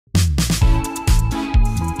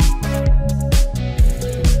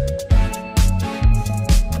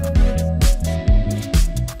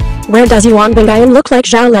Where does Yuan Bingyan look like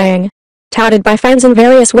Zhao Liying? Touted by fans in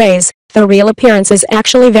various ways, the real appearance is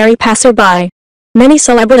actually very passerby. Many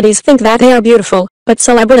celebrities think that they are beautiful, but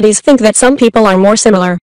celebrities think that some people are more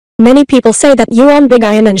similar. Many people say that Yuan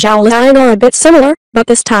Bingyan and Zhao Liying are a bit similar, but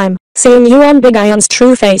this time, seeing Yuan Bingyan's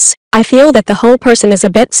true face, I feel that the whole person is a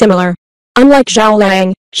bit similar. Unlike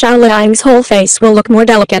Zhao Liying's whole face will look more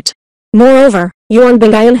delicate. Moreover, Yuan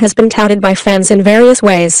Bingyan has been touted by fans in various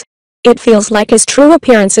ways. It feels like his true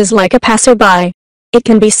appearance is like a passerby. It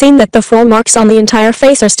can be seen that the full marks on the entire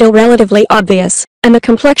face are still relatively obvious, and the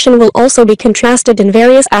complexion will also be contrasted in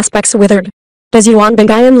various aspects withered. Does Yuan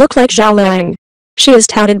Bingyan look like Zhao Liying? She is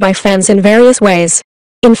touted by fans in various ways.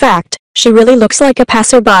 In fact, she really looks like a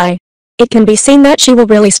passerby. It can be seen that she will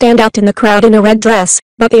really stand out in the crowd in a red dress,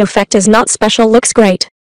 but the effect is not special, looks great.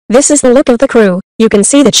 This is the look of the crew. You can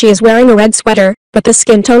see that she is wearing a red sweater, but the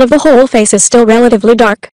skin tone of the whole face is still relatively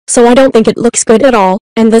dark, so I don't think it looks good at all,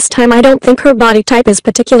 and this time I don't think her body type is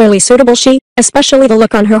particularly suitable. She, especially the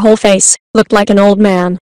look on her whole face, looked like an old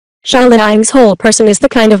man. Zhao Liying's whole person is the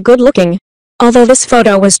kind of good looking. Although this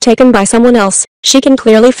photo was taken by someone else, she can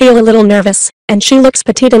clearly feel a little nervous, and she looks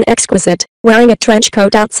petite and exquisite, wearing a trench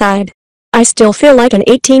coat outside. I still feel like an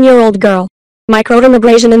 18-year-old girl.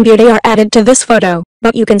 Microdermabrasion and beauty are added to this photo,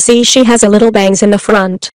 but you can see she has a little bangs in the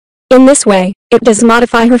front. In this way, it does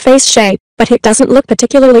modify her face shape, but it doesn't look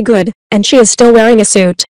particularly good, and she is still wearing a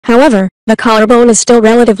suit. However, the collarbone is still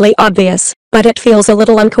relatively obvious, but it feels a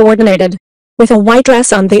little uncoordinated. With a white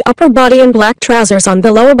dress on the upper body and black trousers on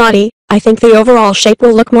the lower body, I think the overall shape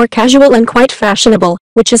will look more casual and quite fashionable,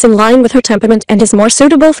 which is in line with her temperament and is more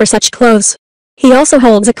suitable for such clothes. He also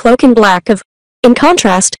holds a cloak in black. In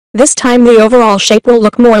contrast, this time the overall shape will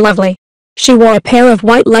look more lovely. She wore a pair of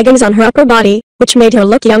white leggings on her upper body, which made her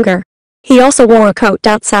look younger. He also wore a coat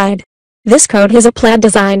outside. This coat is a plaid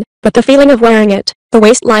design, but the feeling of wearing it, the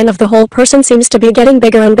waistline of the whole person seems to be getting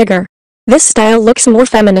bigger and bigger. This style looks more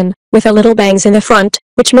feminine, with a little bangs in the front,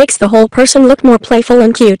 which makes the whole person look more playful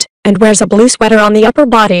and cute, and wears a blue sweater on the upper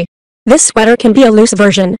body. This sweater can be a loose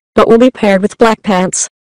version, but will be paired with black pants.